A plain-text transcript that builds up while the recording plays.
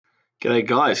G'day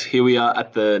guys, here we are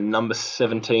at the number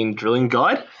 17 drilling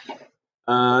guide.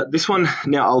 This one,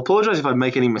 now I'll apologize if I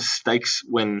make any mistakes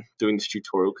when doing this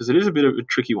tutorial because it is a bit of a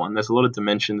tricky one. There's a lot of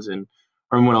dimensions, and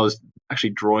I remember when I was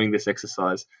actually drawing this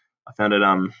exercise, I found it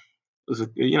it was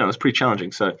pretty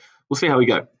challenging. So we'll see how we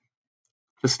go.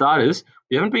 For starters,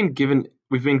 we've been given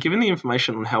the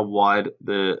information on how wide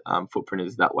the footprint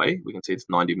is that way. We can see it's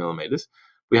 90 millimeters.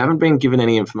 We haven't been given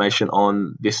any information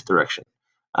on this direction.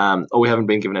 Or we haven't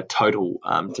been given a total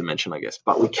dimension, I guess,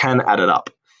 but we can add it up.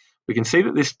 We can see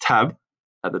that this tab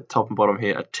at the top and bottom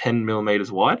here are 10 millimeters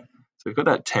wide. So we've got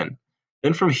that 10.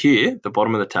 Then from here, the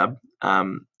bottom of the tab,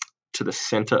 to the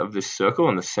center of this circle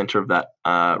and the center of that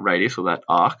radius or that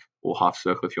arc or half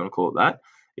circle, if you want to call it that,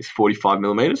 is 45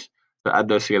 millimeters. So add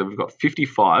those together, we've got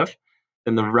 55.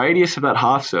 Then the radius of that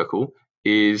half circle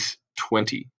is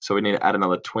 20. So we need to add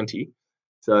another 20.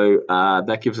 So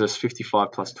that gives us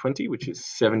 55 plus 20, which is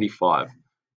 75.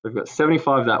 We've got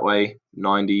 75 that way,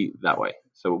 90 that way.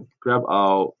 So we'll grab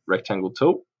our rectangle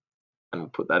tool and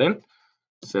we'll put that in.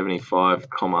 75,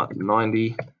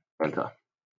 90, enter.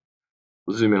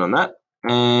 We'll zoom in on that.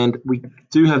 And we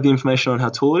do have the information on how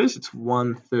tall it is. It's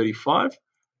 135.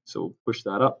 So we'll push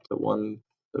that up to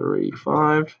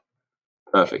 135.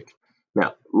 Perfect.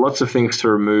 Now, lots of things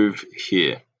to remove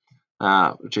here.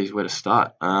 Geez, where to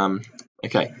start?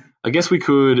 Okay, I guess we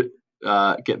could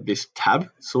get this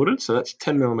tab sorted. So that's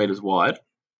 10 millimeters wide.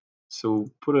 So we'll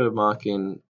put a mark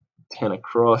in 10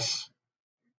 across,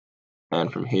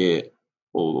 and from here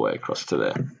all the way across to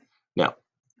there. Now,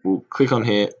 we'll click on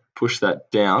here, push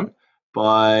that down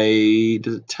by,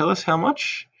 does it tell us how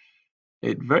much?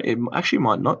 It actually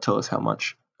might not tell us how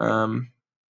much. No,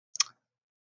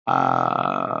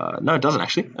 it doesn't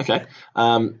actually. Okay.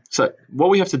 So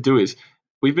what we have to do is,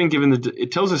 we've been given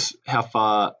it tells us how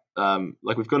far,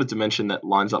 like we've got a dimension that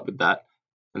lines up with that.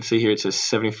 And see here it says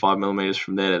 75 millimeters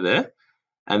from there to there.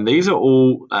 And these are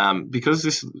all, because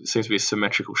this seems to be a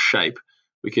symmetrical shape,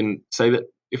 we can say that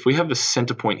if we have the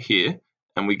center point here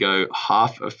and we go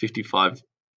half of 55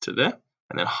 to there,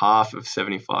 and then half of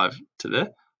 75 to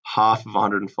there, half of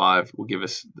 105 will give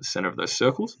us the center of those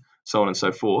circles, so on and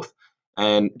so forth.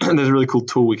 And there's a really cool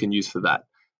tool we can use for that.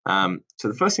 So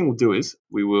the first thing we'll do is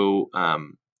we will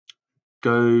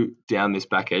go down this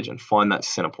back edge and find that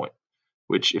center point,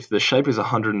 which if the shape is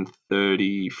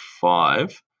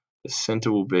 135, the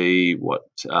center will be what,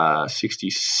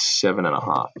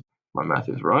 67.5. My math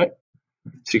is right.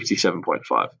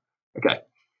 67.5. Okay.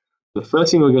 The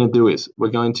first thing we're going to do is we're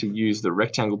going to use the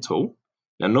rectangle tool.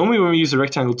 Now, normally when we use the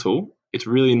rectangle tool, it's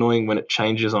really annoying when it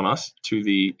changes on us to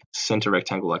the center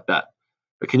rectangle like that.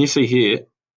 But can you see here,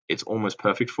 it's almost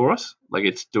perfect for us. Like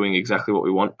it's doing exactly what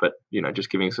we want, but just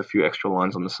giving us a few extra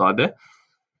lines on the side there.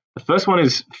 The first one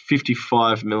is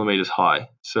 55 millimeters high.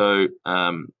 So,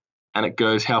 and it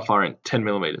goes how far in? 10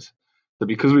 millimeters. So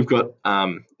because we've got,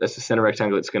 that's the center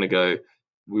rectangle, it's going to go,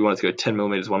 we want it to go 10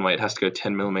 millimeters one way, it has to go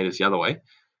 10 millimeters the other way.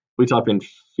 We type in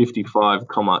 55,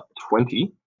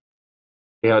 20.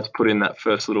 See how it's put in that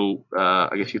first little,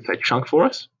 I guess you'd say chunk for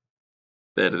us.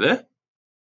 There to there,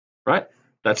 right?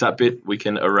 That's that bit. We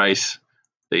can erase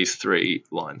these three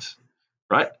lines,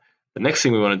 right? The next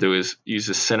thing we want to do is use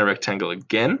the center rectangle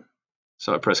again.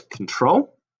 So I press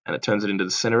Control, and it turns it into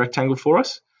the center rectangle for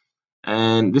us.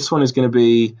 And this one is going to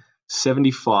be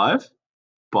 75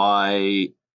 by,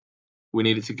 we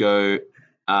needed to go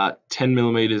 10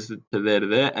 millimeters to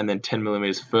there, and then 10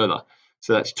 millimeters further.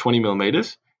 So that's 20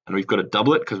 millimeters. And we've got to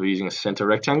double it because we're using a center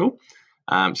rectangle.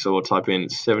 So we'll type in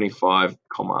 75,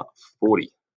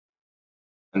 40.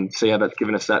 And see how that's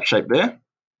given us that shape there?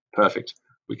 Perfect.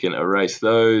 We can erase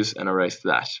those and erase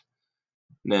that.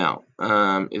 Now,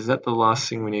 is that the last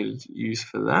thing we needed to use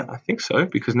for that? I think so,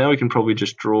 because now we can probably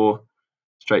just draw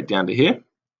straight down to here.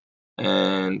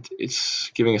 And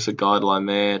it's giving us a guideline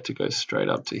there to go straight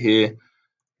up to here.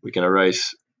 We can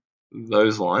erase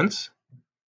those lines.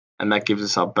 And that gives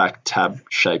us our back tab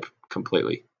shape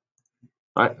completely.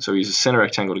 Right, so we use a center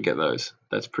rectangle to get those.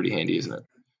 That's pretty handy, isn't it?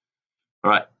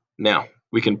 All right, now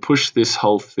we can push this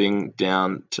whole thing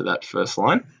down to that first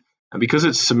line. And because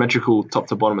it's symmetrical top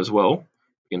to bottom as well,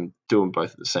 we can do them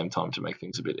both at the same time to make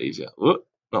things a bit easier. Ooh,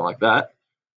 not like that.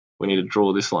 We need to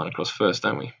draw this line across first,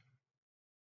 don't we?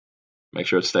 Make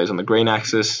sure it stays on the green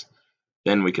axis.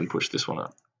 Then we can push this one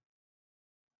up.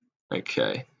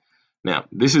 Okay. Now,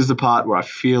 this is the part where I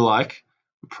feel like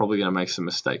I'm probably going to make some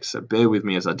mistakes, so bear with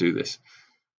me as I do this.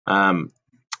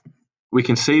 We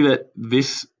can see that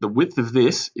the width of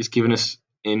this is given to us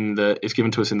in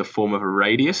the form of a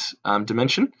radius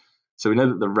dimension. So we know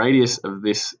that the radius of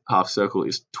this half circle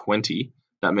is 20.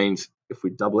 That means if we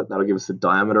double it, that'll give us the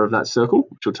diameter of that circle,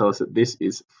 which will tell us that this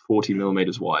is 40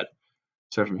 millimeters wide.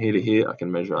 So from here to here, I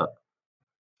can measure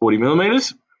 40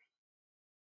 millimeters.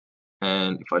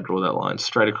 And if I draw that line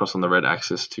straight across on the red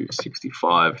axis to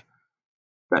 65,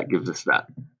 that gives us that.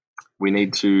 We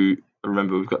need to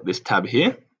remember we've got this tab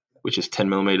here, which is 10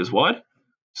 millimeters wide.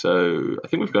 So I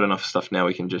think we've got enough stuff now.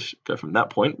 We can just go from that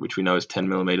point, which we know is 10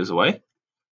 millimeters away,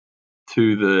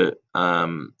 to the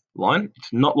line.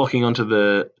 It's not locking onto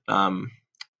the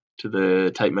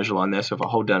tape measure line there. So if I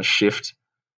hold down Shift,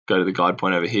 go to the guide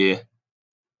point over here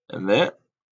and there,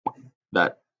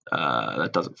 that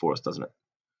does it for us, doesn't it?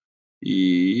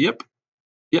 Yep.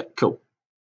 Yep. Cool.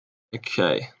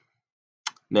 Okay.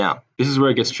 Now this is where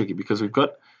it gets tricky because we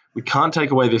can't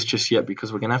take away this just yet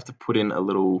because we're going to have to put in a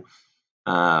little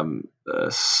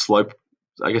slope.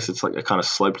 I guess it's like a kind of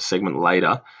sloped segment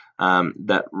later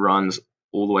that runs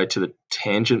all the way to the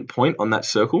tangent point on that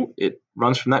circle. It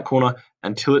runs from that corner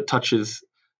until it touches,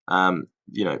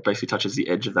 basically touches the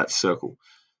edge of that circle.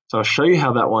 So I'll show you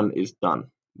how that one is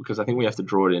done because I think we have to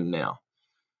draw it in now.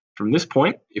 From this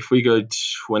point, if we go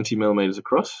 20 millimeters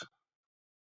across,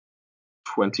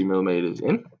 20 millimeters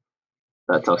in,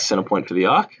 that's our center point for the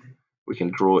arc. We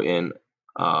can draw in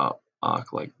our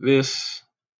arc like this.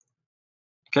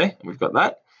 Okay, and we've got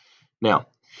that. Now,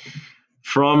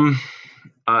 from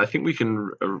I think we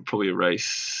can probably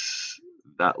erase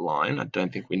that line. I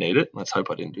don't think we need it. Let's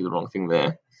hope I didn't do the wrong thing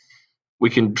there. We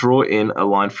can draw in a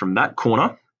line from that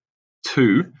corner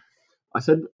to, I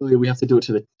said earlier we have to do it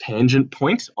to the tangent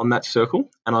point on that circle,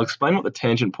 and I'll explain what the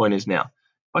tangent point is now.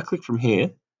 If I click from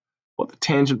here, what the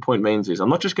tangent point means is I'm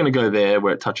not just going to go there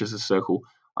where it touches the circle.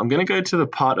 I'm going to go to the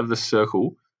part of the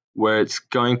circle where it's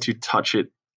going to touch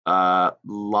it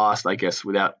last, I guess,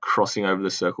 without crossing over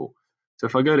the circle. So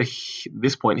if I go to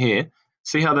this point here,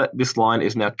 see how this line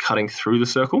is now cutting through the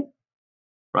circle,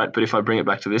 right? But if I bring it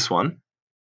back to this one,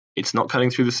 it's not cutting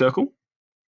through the circle,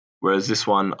 whereas this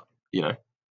one,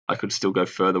 I could still go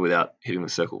further without hitting the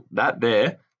circle. That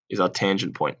there is our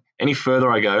tangent point. Any further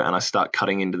I go and I start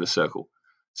cutting into the circle.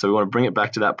 So we want to bring it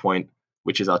back to that point,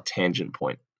 which is our tangent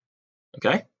point,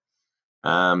 okay?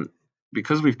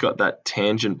 Because we've got that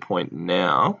tangent point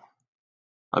now,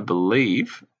 I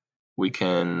believe we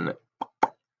can, I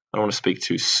don't want to speak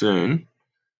too soon,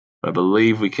 but I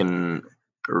believe we can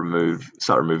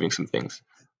start removing some things.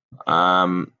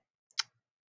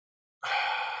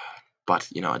 But,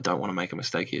 I don't want to make a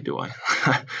mistake here, do I?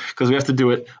 Because we have to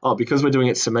do it, because we're doing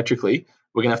it symmetrically,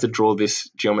 we're going to have to draw this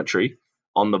geometry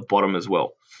on the bottom as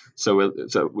well. So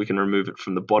we can remove it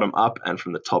from the bottom up and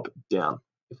from the top down.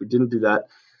 If we didn't do that,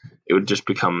 it would just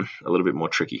become a little bit more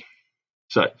tricky.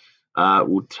 So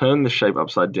we'll turn the shape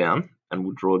upside down and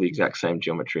we'll draw the exact same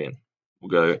geometry in. We'll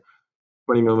go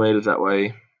 20 millimeters that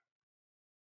way,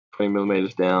 20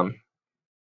 millimeters down,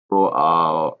 draw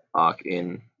our arc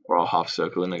in, or our half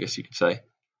circle in, I guess you could say.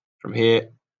 From here,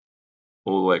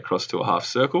 all the way across to a half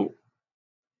circle.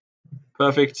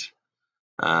 Perfect.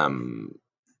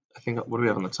 I think, what do we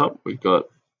have on the top? We've got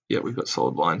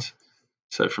solid lines.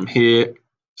 So from here,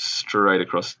 straight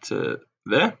across to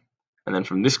there, and then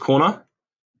from this corner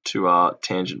to our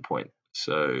tangent point.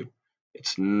 So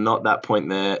it's not that point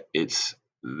there, it's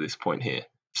this point here.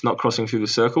 It's not crossing through the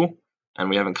circle, and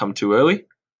we haven't come too early.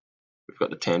 We've got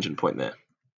the tangent point there.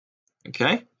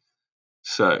 Okay,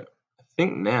 so I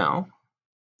think now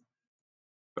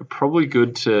we're probably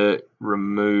good to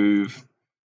remove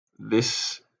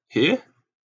this here,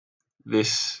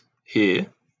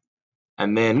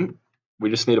 and then we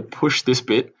just need to push this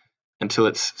bit until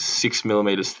it's 6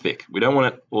 millimeters thick. We don't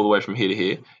want it all the way from here to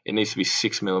here. It needs to be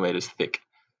 6 millimeters thick.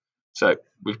 So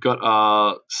we've got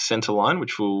our center line,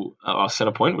 our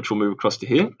center point, which will move across to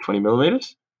here, 20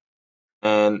 millimeters.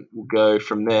 And we'll go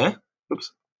from there.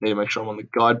 Oops, need to make sure I'm on the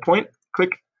guide point.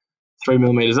 Click, 3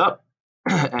 millimeters up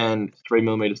and 3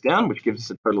 millimeters down, which gives us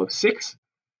a total of 6.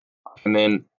 And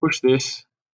then push this to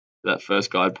that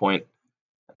first guide point,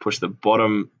 push the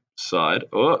bottom side.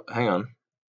 Oh, hang on.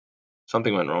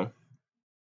 Something went wrong.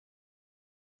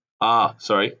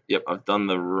 Sorry. Yep, I've done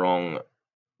the wrong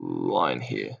line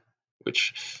here,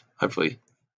 which hopefully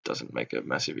doesn't make a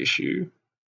massive issue.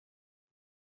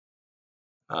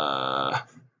 Yeah,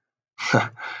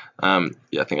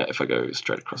 I think if I go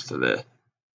straight across to there,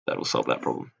 that will solve that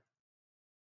problem.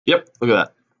 Yep, look at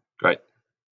that. Great.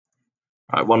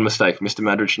 All right, one mistake. Mr.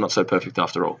 Madridge, not so perfect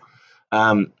after all.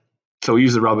 So we'll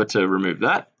use the rubber to remove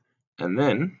that. And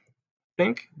then I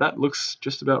think that looks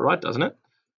just about right, doesn't it?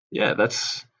 Yeah,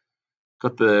 that's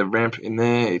got the ramp in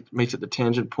there. It meets at the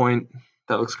tangent point.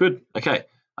 That looks good. Okay,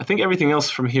 I think everything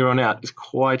else from here on out is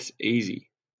quite easy.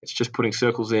 It's just putting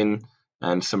circles in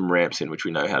and some ramps in, which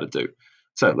we know how to do.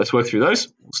 So let's work through those.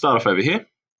 We'll start off over here.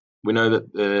 We know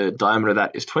that the diameter of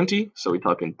that is 20, so we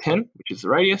type in 10, which is the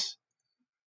radius.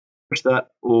 Push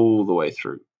that all the way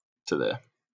through to there.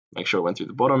 Make sure it went through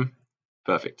the bottom.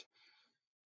 Perfect.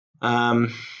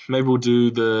 Maybe we'll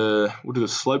do the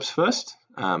slopes first.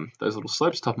 Those little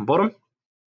slopes, top and bottom.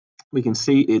 We can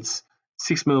see it's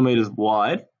 6 millimeters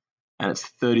wide, and it's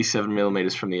 37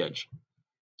 millimeters from the edge.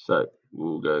 So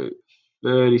we'll go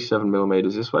 37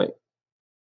 millimeters this way.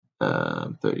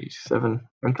 37,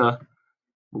 enter.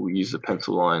 We'll use the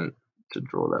pencil line to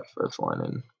draw that first line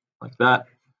in like that.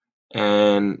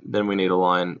 And then we need a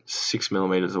line 6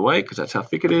 millimeters away because that's how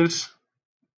thick it is.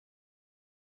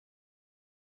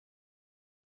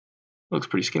 Looks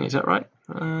pretty skinny, is that right?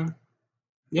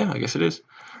 Yeah, I guess it is.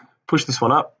 Push this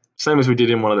one up, same as we did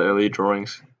in one of the earlier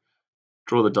drawings.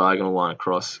 Draw the diagonal line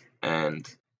across and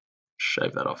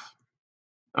shave that off.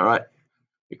 All right,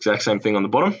 exact same thing on the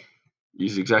bottom.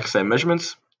 Use the exact same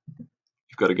measurements.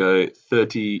 You've got to go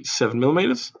 37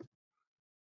 millimeters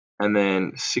and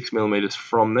then 6 millimeters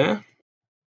from there.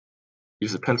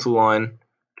 Use the pencil line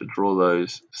to draw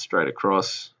those straight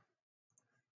across,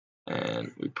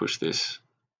 and we push this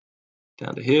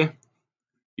down to here.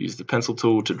 Use the pencil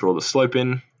tool to draw the slope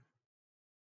in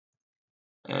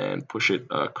and push it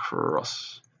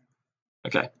across.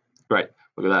 Okay, great.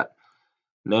 Look at that.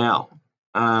 Now,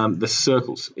 the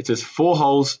circles. It says 4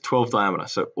 holes, 12 diameter.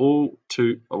 So all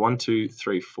 1, 2,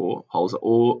 3, 4 holes are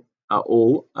all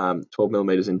 12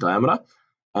 millimeters in diameter.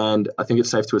 And I think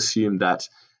it's safe to assume that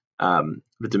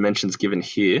the dimensions given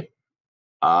here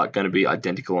are going to be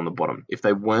identical on the bottom. If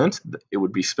they weren't, it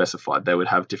would be specified. They would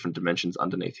have different dimensions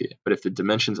underneath here. But if the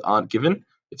dimensions aren't given,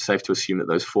 it's safe to assume that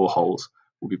those 4 holes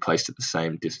will be placed at the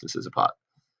same distances apart.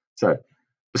 So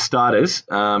for starters,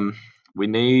 we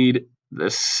need the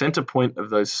center point of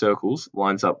those circles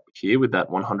lines up here with that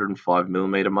 105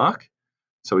 millimeter mark.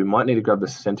 So we might need to grab the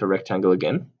center rectangle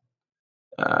again.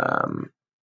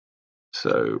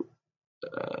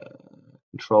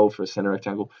 Control for a center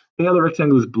rectangle. The other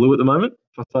rectangle is blue at the moment.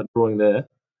 If I start drawing there,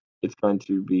 it's going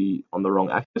to be on the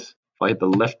wrong axis. If I hit the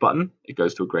left button, it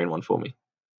goes to a green one for me.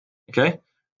 Okay,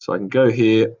 so I can go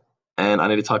here and I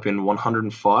need to type in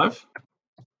 105.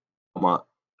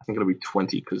 I think it'll be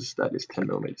 20 because that is 10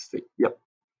 millimeters thick. Yep.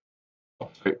 Oh,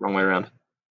 sorry, wrong way around.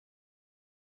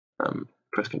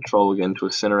 Press Control again to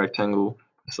a center rectangle.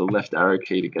 Press the left arrow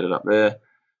key to get it up there.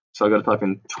 So I've got to type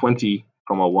in 20,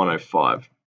 105.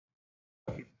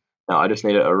 Now I just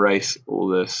need to erase all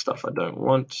the stuff I don't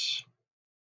want.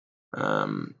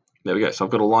 There we go. So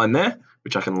I've got a line there,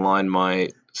 which I can line my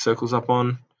circles up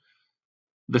on.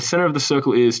 The center of the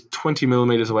circle is 20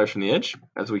 millimeters away from the edge,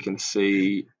 as we can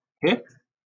see here.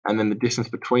 And then the distance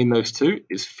between those two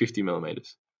is 50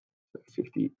 millimeters. So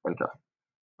 50, enter.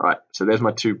 All right, so there's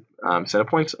my 2 center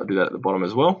points. I'll do that at the bottom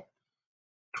as well.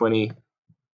 20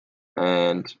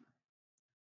 and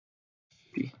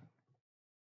 50.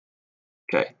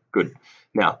 Okay, good.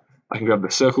 Now, I can grab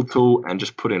the circle tool and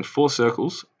just put in 4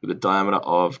 circles with a diameter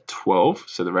of 12.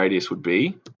 So the radius would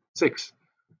be 6.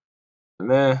 And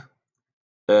there.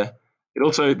 The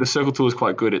circle tool is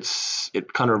quite good.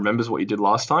 It kind of remembers what you did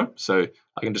last time. So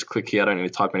I can just click here. I don't need to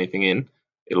type anything in.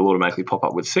 It'll automatically pop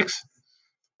up with 6.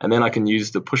 And then I can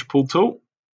use the push-pull tool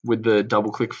with the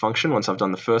double-click function once I've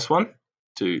done the first one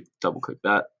to double-click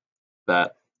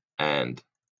that, and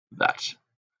that.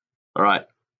 All right.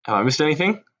 Have I missed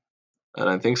anything? I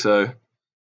don't think so.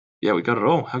 Yeah, we got it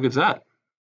all. How good's that?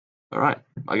 All right.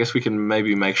 I guess we can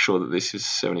maybe make sure that this is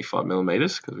 75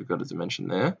 millimeters because we've got a dimension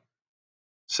there.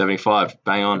 75,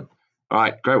 bang on. All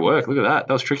right, great work. Look at that.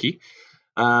 That was tricky.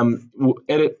 We'll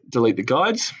edit, delete the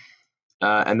guides,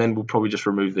 and then we'll probably just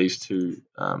remove these 2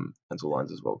 pencil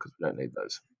lines as well because we don't need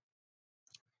those.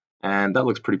 And that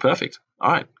looks pretty perfect. All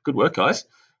right, good work, guys.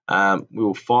 We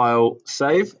will file,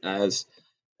 save as,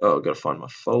 I've got to find my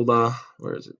folder.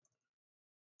 Where is it?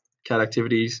 CAD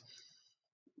Activities,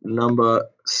 number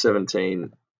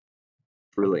 17,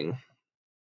 drilling.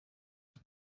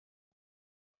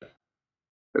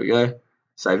 There we go.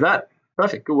 Save that.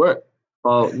 Perfect. Good work.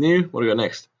 File new. What do we got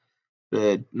next?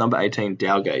 The number 18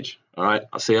 dowel gauge. All right.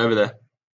 I'll see you over there.